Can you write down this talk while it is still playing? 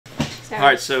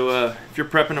Alright, so if you're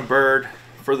prepping a bird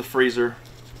for the freezer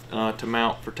to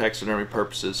mount for taxidermy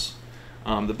purposes,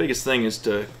 the biggest thing is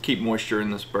to keep moisture in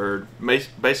this bird.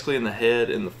 Basically in the head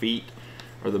and the feet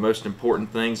are the most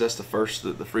important things. That's the first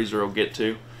that the freezer will get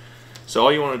to. So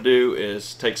all you want to do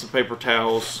is take some paper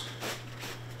towels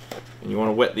and you want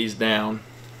to wet these down.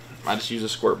 I just use a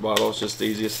squirt bottle, it's just the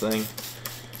easiest thing.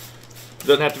 It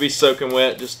doesn't have to be soaking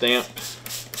wet, just damp.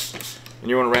 And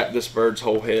you want to wrap this bird's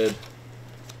whole head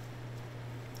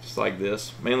just like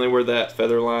this, mainly where that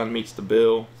feather line meets the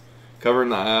bill, covering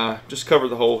the eye. Just cover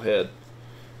the whole head.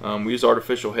 We use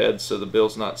artificial heads, so the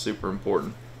bill's not super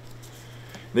important.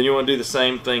 Then you want to do the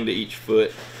same thing to each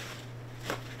foot.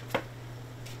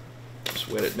 Just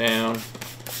wet it down.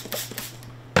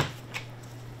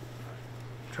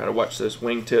 Try to watch those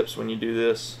wingtips when you do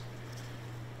this.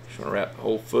 Just want to wrap the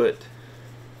whole foot.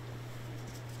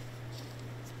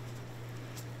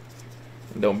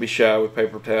 And don't be shy with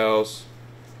paper towels.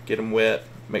 Get them wet.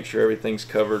 Make sure everything's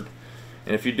covered.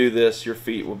 And if you do this, your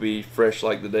feet will be fresh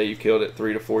like the day you killed it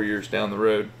 3 to 4 years down the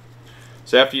road.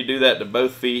 So after you do that to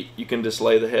both feet, you can just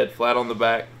lay the head flat on the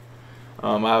back.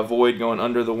 I avoid going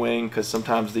under the wing because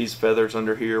sometimes these feathers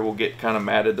under here will get kind of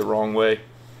matted the wrong way.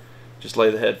 Just lay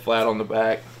the head flat on the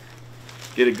back.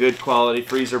 Get a good quality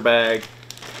freezer bag.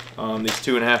 These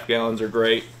 2.5 gallons are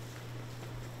great.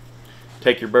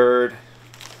 Take your bird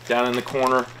down in the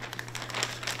corner.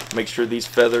 Make sure these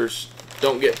feathers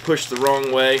don't get pushed the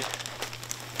wrong way.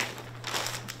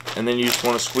 And then you just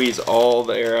want to squeeze all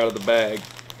the air out of the bag.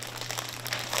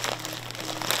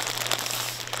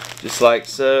 Just like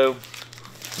so.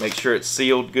 Make sure it's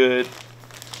sealed good.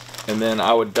 And then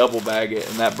I would double bag it,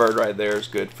 and that bird right there is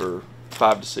good for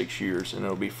 5 to 6 years, and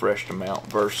it'll be fresh to mount,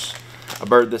 versus a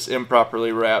bird that's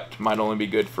improperly wrapped might only be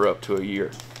good for up to a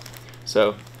year.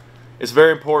 So it's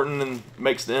very important and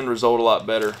makes the end result a lot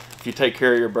better. If you take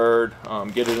care of your bird,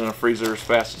 get it in a freezer as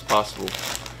fast as possible,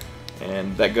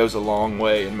 and that goes a long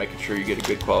way in making sure you get a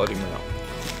good quality mount.